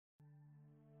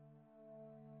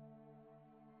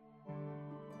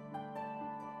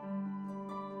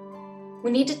We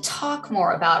need to talk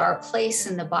more about our place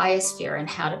in the biosphere and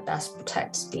how to best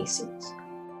protect species.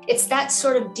 It's that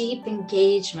sort of deep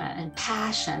engagement and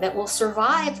passion that will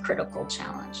survive critical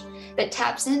challenge, that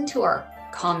taps into our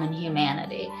common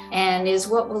humanity and is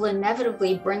what will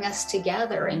inevitably bring us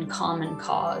together in common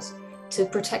cause to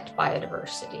protect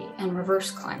biodiversity and reverse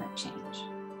climate change.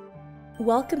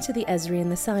 Welcome to the Esri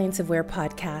and the Science of Where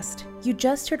podcast. You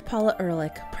just heard Paula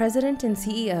Ehrlich, President and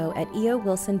CEO at E.O.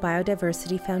 Wilson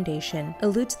Biodiversity Foundation,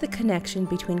 allude to the connection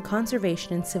between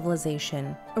conservation and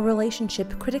civilization, a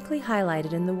relationship critically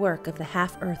highlighted in the work of the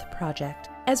Half-Earth Project.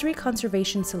 Esri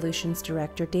Conservation Solutions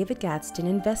Director David Gadsden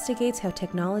investigates how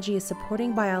technology is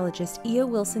supporting biologist E.O.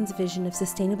 Wilson's vision of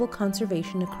sustainable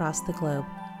conservation across the globe.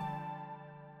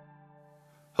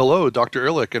 Hello, Dr.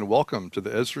 Ehrlich, and welcome to the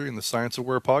Esri and the Science of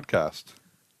Where podcast.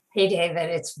 Hey, David,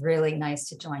 it's really nice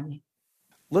to join you.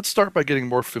 Let's start by getting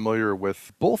more familiar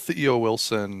with both the E.O.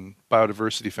 Wilson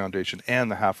Biodiversity Foundation and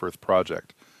the Half-Earth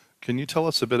Project. Can you tell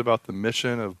us a bit about the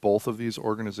mission of both of these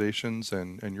organizations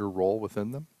and your role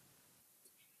within them?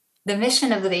 The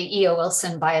mission of the E.O.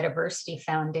 Wilson Biodiversity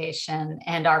Foundation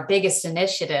and our biggest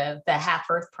initiative, the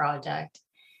Half-Earth Project,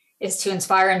 is to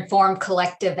inspire informed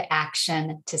collective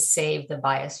action to save the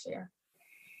biosphere.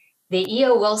 The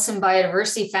E.O. Wilson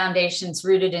Biodiversity Foundation is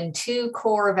rooted in two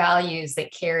core values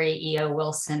that carry E.O.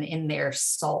 Wilson in their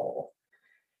soul.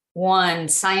 One,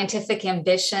 scientific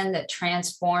ambition that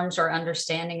transforms our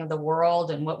understanding of the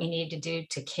world and what we need to do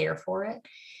to care for it.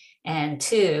 And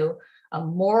two, a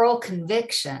moral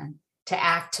conviction to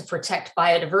act to protect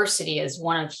biodiversity as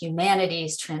one of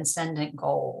humanity's transcendent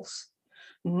goals.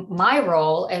 My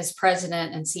role as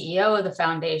president and CEO of the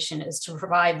foundation is to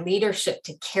provide leadership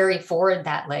to carry forward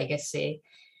that legacy,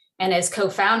 and as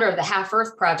co-founder of the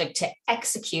Half-Earth Project to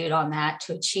execute on that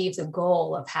to achieve the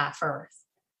goal of Half-Earth.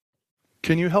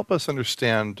 Can you help us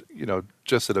understand,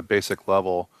 just at a basic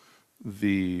level,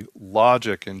 the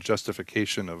logic and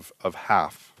justification of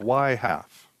half? Why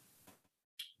half?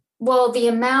 Well, the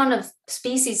amount of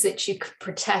species that you could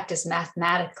protect is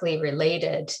mathematically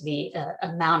related to the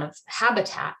amount of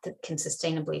habitat that can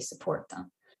sustainably support them.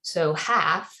 So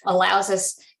half allows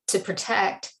us to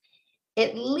protect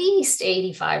at least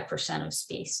 85% of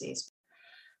species.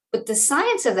 But the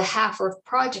science of the Half-Earth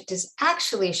Project is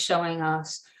actually showing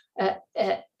us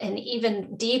an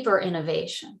even deeper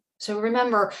innovation. So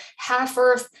remember,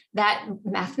 Half-Earth, that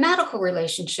mathematical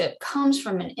relationship comes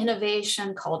from an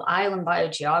innovation called island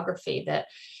biogeography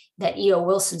that E.O.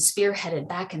 Wilson spearheaded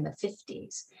back in the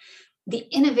 50s. The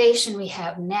innovation we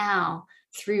have now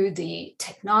through the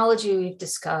technology we've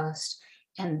discussed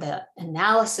and the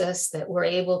analysis that we're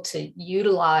able to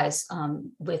utilize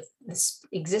with this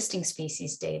existing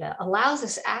species data allows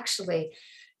us actually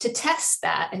to test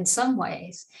that in some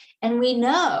ways. And we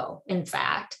know, in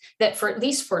fact, that for at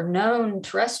least for known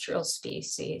terrestrial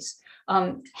species,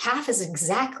 half is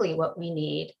exactly what we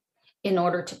need in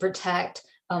order to protect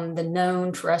the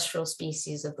known terrestrial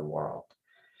species of the world.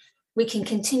 We can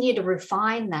continue to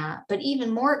refine that, but even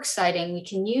more exciting, we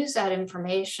can use that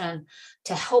information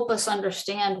to help us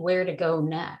understand where to go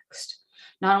next.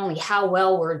 Not only how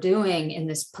well we're doing in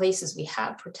these places we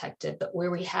have protected, but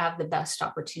where we have the best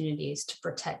opportunities to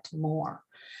protect more.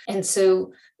 And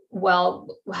so, while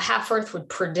Half-Earth would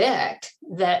predict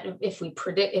that if we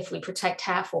protect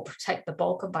half, we'll protect the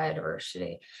bulk of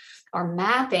biodiversity, our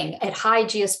mapping at high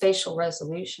geospatial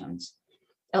resolutions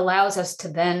allows us to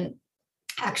then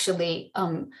actually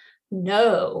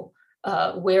know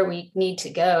where we need to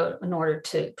go in order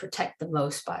to protect the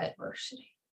most biodiversity.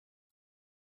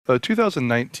 A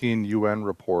 2019 UN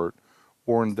report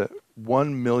warned that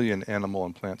 1 million animal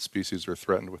and plant species are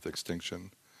threatened with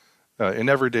extinction. In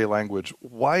everyday language,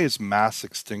 why is mass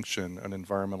extinction an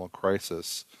environmental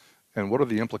crisis? And what are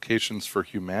the implications for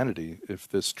humanity if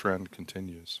this trend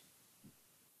continues?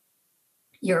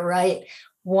 You're right,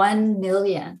 1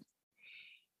 million.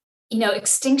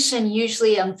 Extinction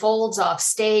usually unfolds off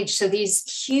stage. So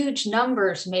these huge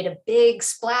numbers made a big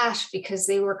splash because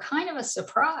they were kind of a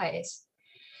surprise.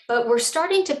 But we're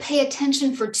starting to pay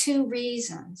attention for two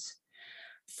reasons.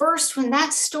 First, when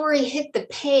that story hit the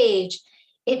page,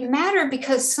 it mattered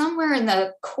because somewhere in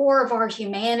the core of our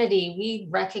humanity, we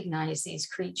recognize these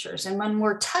creatures. And when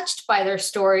we're touched by their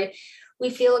story, we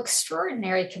feel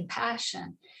extraordinary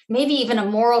compassion, maybe even a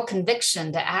moral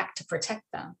conviction to act to protect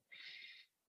them.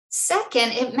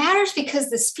 Second, it matters because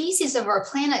the species of our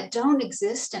planet don't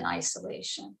exist in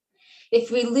isolation.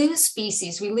 If we lose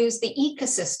species, we lose the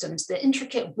ecosystems, the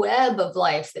intricate web of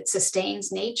life that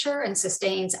sustains nature and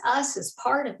sustains us as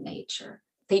part of nature.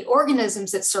 The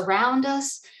organisms that surround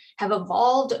us have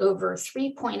evolved over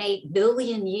 3.8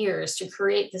 billion years to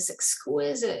create this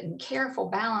exquisite and careful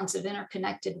balance of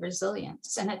interconnected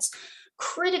resilience. And it's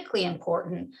critically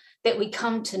important that we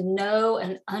come to know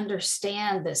and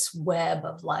understand this web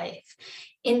of life,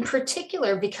 in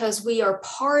particular because we are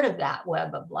part of that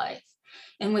web of life.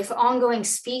 And with ongoing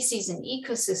species and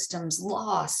ecosystems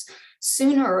loss,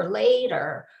 sooner or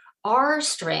later, our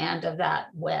strand of that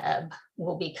web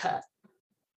will be cut.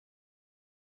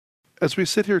 As we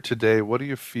sit here today, what do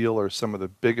you feel are some of the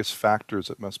biggest factors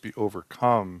that must be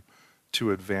overcome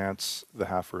to advance the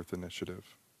Half-Earth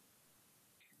Initiative?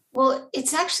 Well,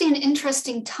 it's actually an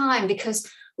interesting time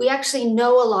because we actually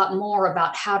know a lot more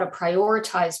about how to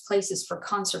prioritize places for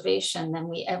conservation than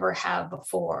we ever have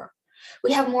before.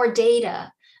 We have more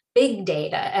data, big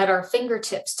data at our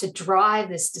fingertips to drive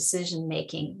this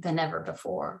decision-making than ever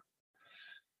before.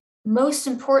 Most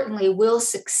importantly, we'll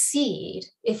succeed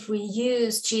if we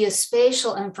use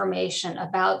geospatial information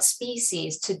about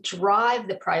species to drive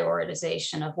the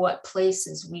prioritization of what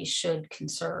places we should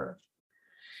conserve.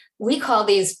 We call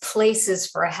these places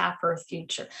for a half-Earth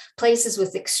future, places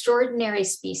with extraordinary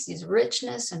species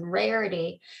richness and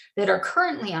rarity that are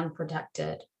currently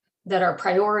unprotected, that are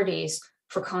priorities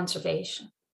for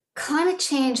conservation. Climate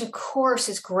change, of course,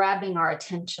 is grabbing our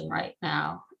attention right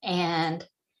now, and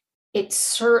it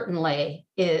certainly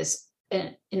is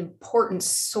an important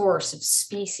source of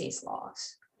species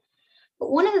loss.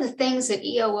 But one of the things that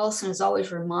E.O. Wilson has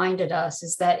always reminded us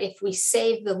is that if we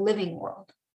save the living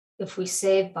world, if we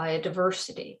save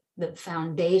biodiversity, the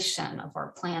foundation of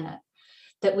our planet,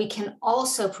 that we can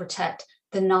also protect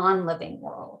the non-living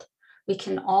world. We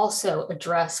can also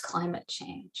address climate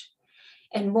change.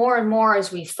 And more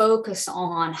as we focus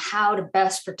on how to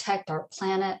best protect our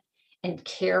planet and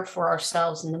care for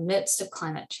ourselves in the midst of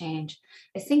climate change,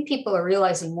 I think people are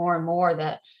realizing more and more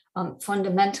that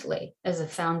fundamentally, as a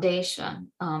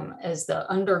foundation, as the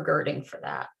undergirding for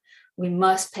that, we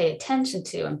must pay attention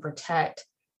to and protect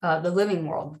the living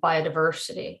world,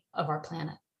 biodiversity of our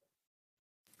planet.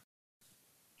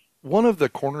 One of the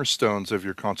cornerstones of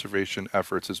your conservation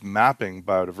efforts is mapping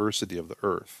biodiversity of the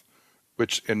Earth,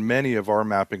 which in many of our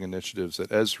mapping initiatives at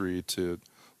Esri to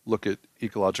look at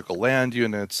ecological land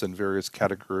units and various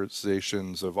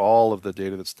categorizations of all of the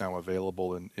data that's now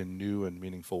available in new and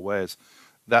meaningful ways,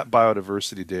 that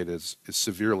biodiversity data is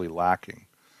severely lacking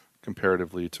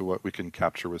comparatively to what we can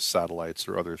capture with satellites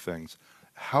or other things.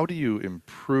 How do you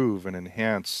improve and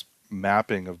enhance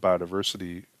mapping of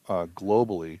biodiversity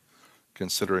globally,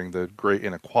 considering the great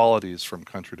inequalities from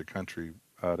country to country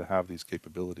to have these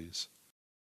capabilities?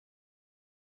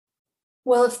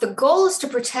 Well, if the goal is to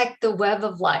protect the web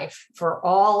of life for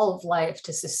all of life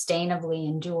to sustainably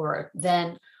endure,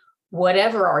 then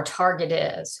whatever our target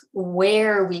is,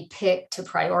 where we pick to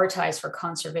prioritize for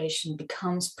conservation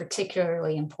becomes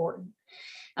particularly important.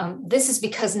 This is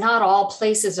because not all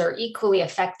places are equally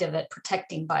effective at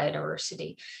protecting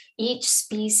biodiversity. Each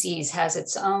species has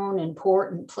its own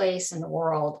important place in the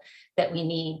world that we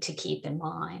need to keep in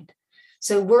mind.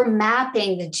 So we're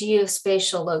mapping the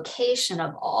geospatial location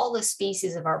of all the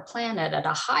species of our planet at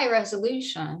a high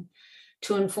resolution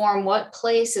to inform what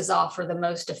places offer the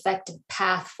most effective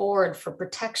path forward for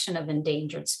protection of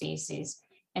endangered species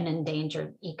and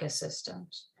endangered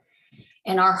ecosystems.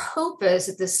 And our hope is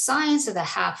that the science of the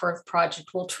Half-Earth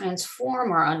Project will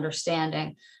transform our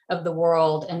understanding of the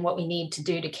world and what we need to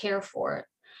do to care for it.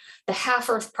 The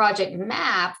Half-Earth Project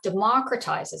map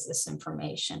democratizes this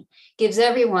information, gives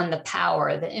everyone the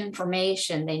power, the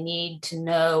information they need to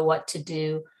know what to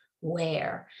do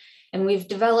where. And we've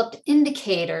developed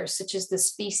indicators such as the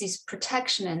Species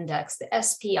Protection Index, the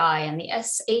SPI and the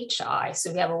SHI,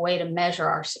 so we have a way to measure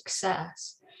our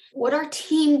success. What our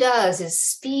team does is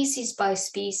species by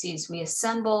species, we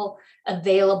assemble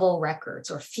available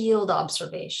records or field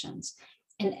observations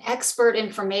and expert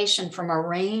information from a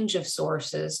range of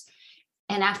sources.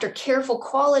 And after careful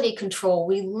quality control,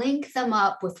 we link them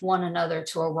up with one another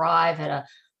to arrive at a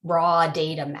raw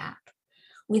data map.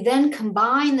 We then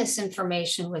combine this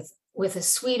information with a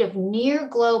suite of near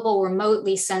global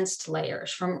remotely sensed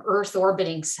layers from Earth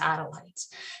orbiting satellites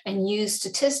and use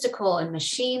statistical and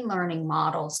machine learning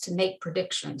models to make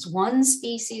predictions, one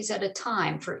species at a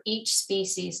time for each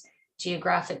species'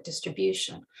 geographic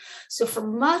distribution. So for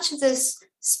much of this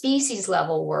species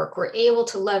level work, we're able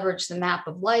to leverage the map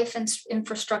of life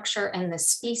infrastructure and the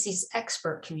species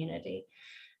expert community.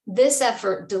 This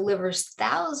effort delivers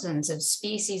thousands of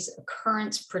species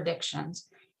occurrence predictions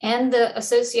and the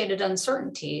associated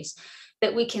uncertainties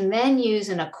that we can then use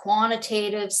in a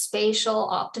quantitative spatial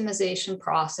optimization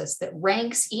process that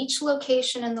ranks each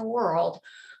location in the world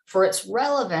for its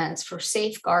relevance for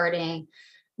safeguarding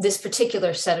this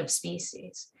particular set of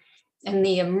species. And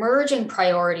the emerging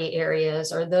priority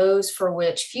areas are those for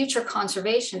which future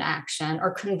conservation action,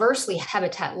 or conversely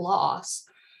habitat loss,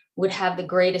 would have the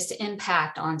greatest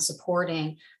impact on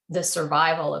supporting the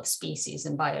survival of species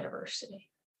and biodiversity.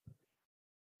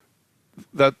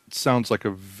 That sounds like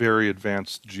a very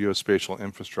advanced geospatial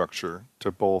infrastructure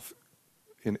to both,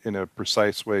 in a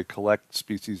precise way, collect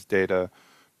species data,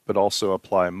 but also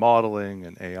apply modeling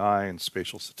and AI and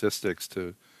spatial statistics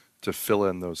to fill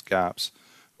in those gaps.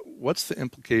 What's the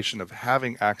implication of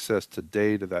having access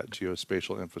today to that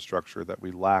geospatial infrastructure that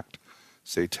we lacked,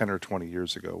 say, 10 or 20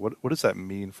 years ago? What does that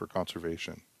mean for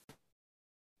conservation?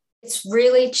 It's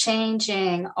really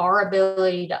changing our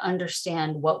ability to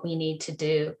understand what we need to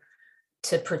do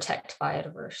to protect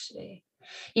biodiversity.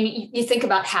 You think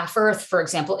about Half Earth, for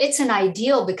example. It's an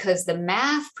ideal because the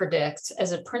math predicts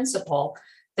as a principle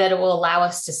that it will allow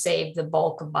us to save the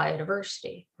bulk of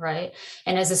biodiversity, right?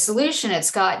 And as a solution,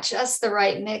 it's got just the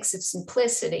right mix of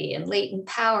simplicity and latent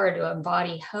power to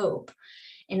embody hope.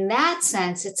 In that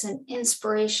sense, it's an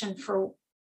inspiration for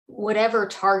whatever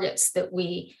targets that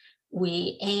we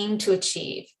aim to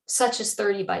achieve, such as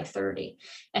 30 by 30.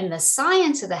 And the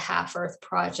science of the Half Earth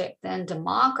Project then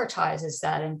democratizes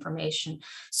that information.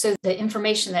 So the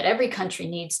information that every country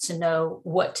needs to know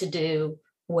what to do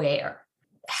where.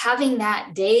 Having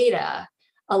that data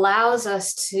allows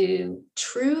us to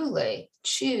truly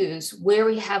choose where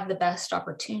we have the best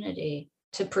opportunity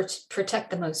to protect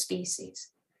the most species,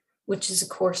 which is, of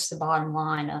course, the bottom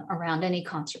line around any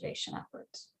conservation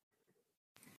efforts.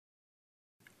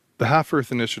 The Half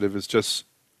Earth Initiative is just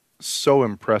so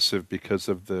impressive because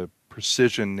of the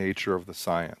precision nature of the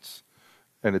science.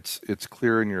 And it's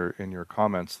clear in your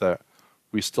comments that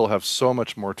we still have so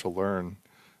much more to learn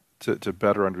to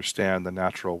better understand the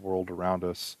natural world around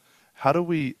us. How do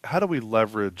we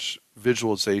leverage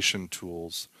visualization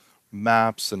tools,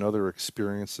 maps, and other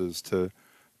experiences to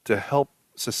help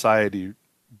society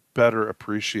better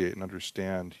appreciate and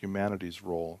understand humanity's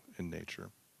role in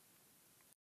nature?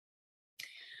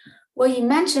 Well, you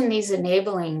mentioned these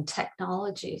enabling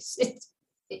technologies.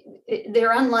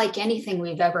 They're unlike anything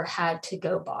we've ever had to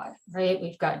go by, right?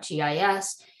 We've got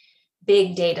GIS,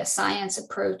 big data science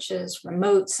approaches,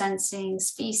 remote sensing,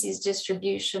 species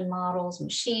distribution models,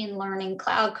 machine learning,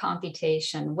 cloud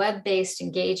computation, web-based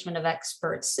engagement of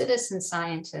experts, citizen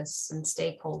scientists, and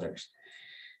stakeholders.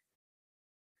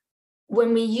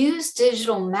 When we use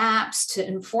digital maps to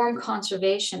inform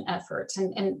conservation efforts,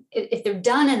 and if they're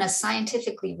done in a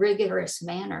scientifically rigorous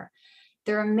manner,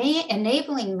 they're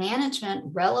enabling management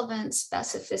relevant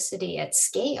specificity at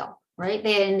scale, right?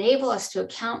 They enable us to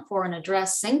account for and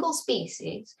address single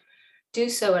species, do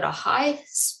so at a high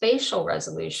spatial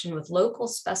resolution with local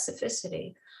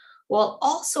specificity, while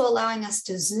also allowing us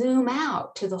to zoom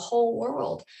out to the whole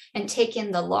world and take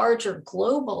in the larger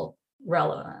global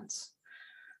relevance.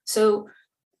 So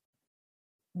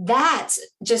that's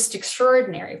just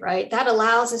extraordinary, right? That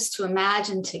allows us to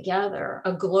imagine together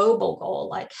a global goal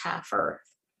like Half Earth.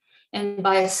 And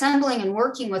by assembling and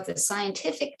working with a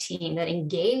scientific team that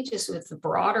engages with the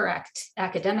broader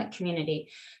academic community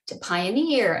to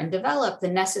pioneer and develop the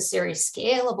necessary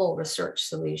scalable research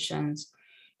solutions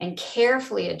and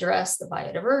carefully address the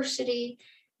biodiversity,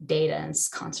 data and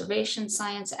conservation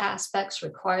science aspects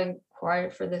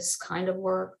required for this kind of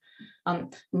work,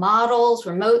 models,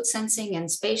 remote sensing,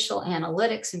 and spatial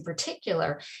analytics in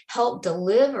particular help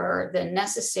deliver the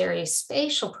necessary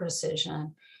spatial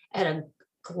precision at a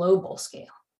global scale.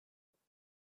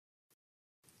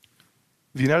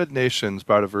 The United Nations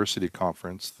Biodiversity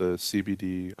Conference, the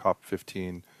CBD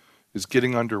COP15, is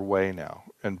getting underway now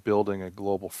and building a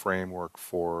global framework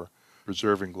for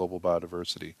preserving global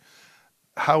biodiversity.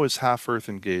 How is Half Earth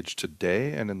engaged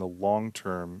today and in the long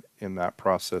term in that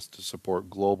process to support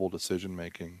global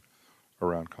decision-making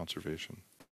around conservation?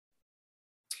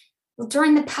 Well,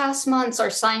 during the past months, our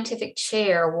scientific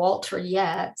chair, Walter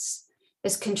Yetz,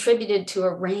 has contributed to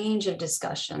a range of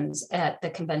discussions at the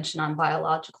Convention on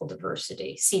Biological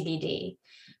Diversity, CBD,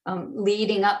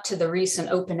 leading up to the recent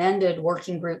open-ended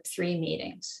Working Group 3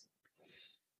 meetings.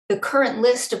 The current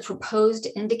list of proposed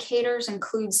indicators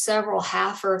includes several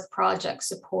Half Earth Project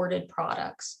supported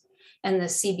products, and the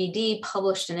CBD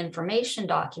published an information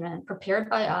document prepared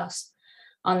by us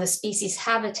on the Species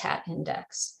Habitat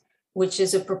Index, which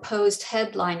is a proposed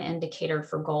headline indicator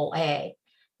for Goal A,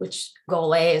 which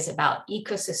Goal A is about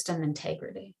ecosystem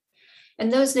integrity.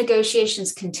 And those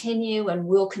negotiations continue and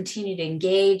will continue to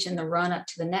engage in the run-up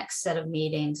to the next set of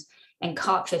meetings and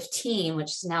COP15, which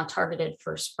is now targeted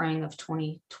for spring of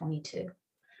 2022.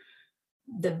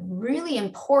 The really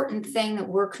important thing that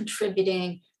we're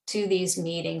contributing to these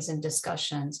meetings and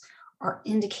discussions are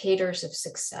indicators of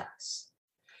success.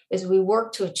 As we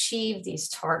work to achieve these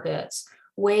targets,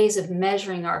 ways of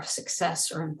measuring our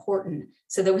success are important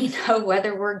so that we know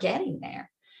whether we're getting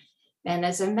there. And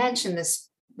as I mentioned,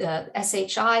 the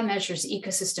SHI measures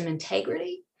ecosystem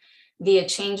integrity via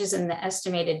changes in the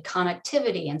estimated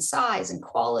connectivity and size and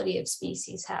quality of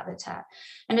species habitat.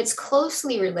 And it's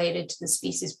closely related to the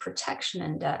Species Protection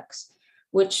Index,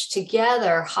 which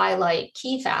together highlight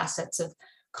key facets of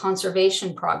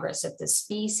conservation progress at the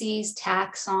species,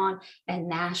 taxon, and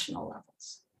national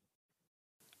levels.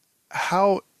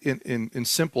 How, in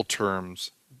simple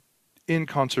terms, in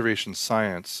conservation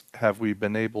science, have we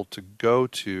been able to go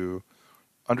to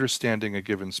understanding a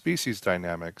given species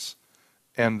dynamics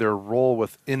and their role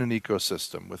within an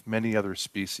ecosystem with many other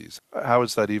species? How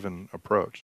is that even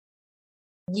approached?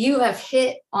 You have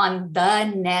hit on the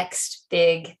next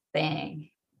big thing.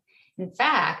 In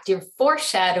fact, you're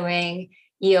foreshadowing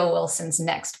E.O. Wilson's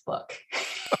next book,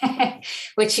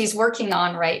 which he's working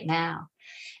on right now.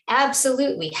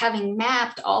 Absolutely, having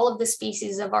mapped all of the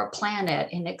species of our planet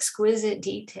in exquisite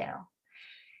detail.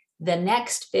 The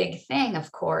next big thing,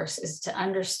 of course, is to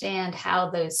understand how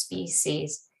those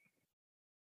species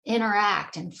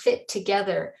interact and fit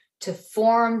together to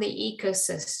form the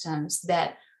ecosystems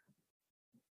that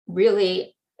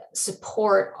really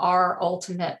support our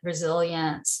ultimate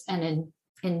resilience and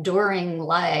enduring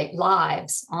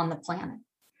lives on the planet.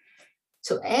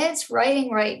 So Ed's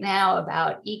writing right now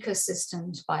about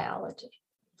ecosystems biology,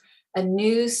 a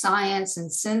new science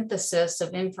and synthesis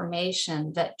of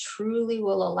information that truly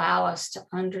will allow us to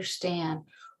understand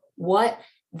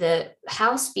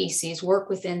how species work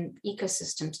within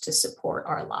ecosystems to support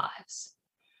our lives.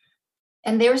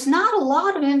 And there's not a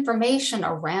lot of information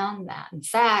around that. In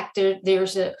fact,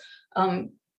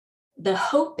 the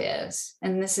hope is,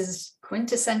 and this is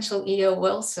quintessential E.O.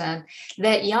 Wilson,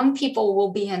 that young people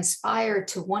will be inspired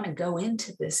to want to go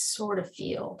into this sort of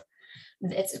field.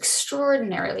 It's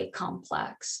extraordinarily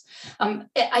complex.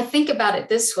 I think about it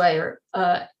this way, or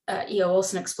E.O.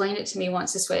 Wilson explained it to me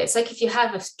once this way. It's like if you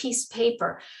have a piece of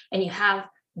paper and you have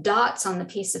dots on the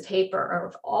piece of paper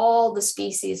of all the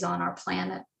species on our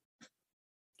planet,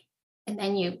 and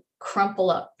then you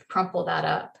crumple that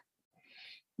up,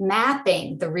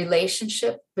 mapping the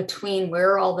relationship between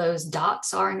where all those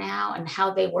dots are now and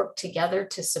how they work together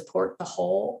to support the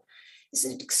whole is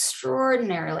an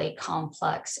extraordinarily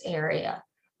complex area,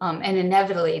 and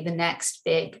inevitably the next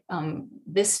big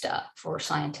vista for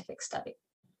scientific study.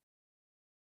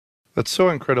 That's so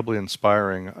incredibly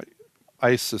inspiring.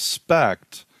 I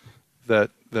suspect that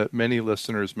many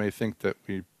listeners may think that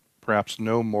we perhaps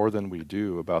know more than we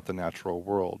do about the natural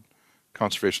world.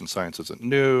 Conservation science isn't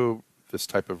new. This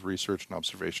type of research and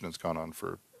observation has gone on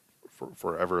for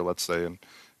forever, let's say,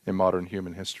 in modern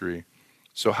human history.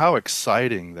 So how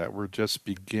exciting that we're just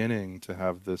beginning to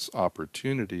have this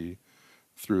opportunity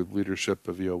through leadership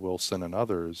of E.O. Wilson and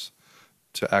others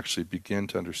to actually begin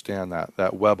to understand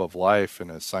that web of life in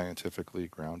a scientifically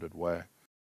grounded way.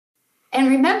 And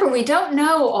remember, we don't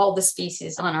know all the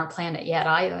species on our planet yet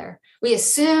either. We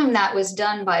assume that was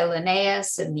done by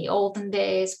Linnaeus in the olden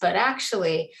days, but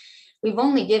actually we've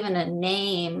only given a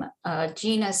name,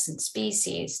 genus and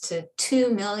species to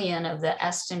 2 million of the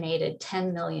estimated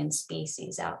 10 million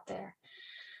species out there.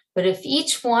 But if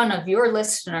each one of your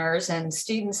listeners and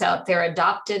students out there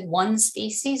adopted one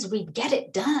species, we'd get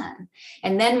it done.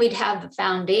 And then we'd have the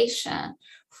foundation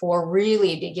for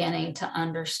really beginning to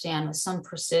understand with some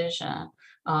precision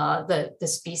the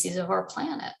species of our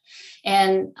planet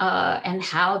and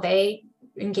how they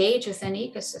engage within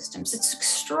ecosystems. It's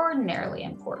extraordinarily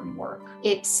important work.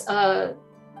 It's the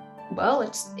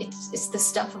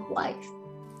stuff of life.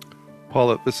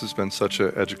 Paula, this has been such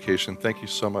an education. Thank you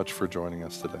so much for joining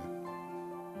us today.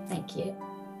 Thank you.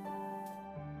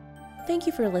 Thank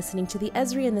you for listening to the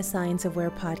Esri and the Science of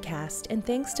Where podcast, and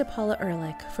thanks to Paula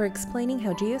Ehrlich for explaining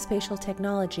how geospatial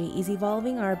technology is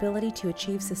evolving our ability to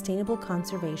achieve sustainable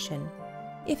conservation.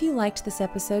 If you liked this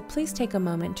episode, please take a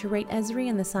moment to rate Esri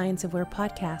and the Science of Where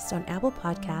podcast on Apple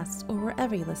Podcasts or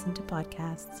wherever you listen to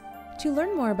podcasts. To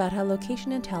learn more about how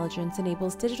location intelligence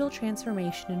enables digital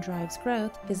transformation and drives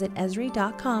growth, visit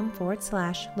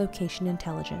esri.com/location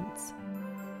intelligence.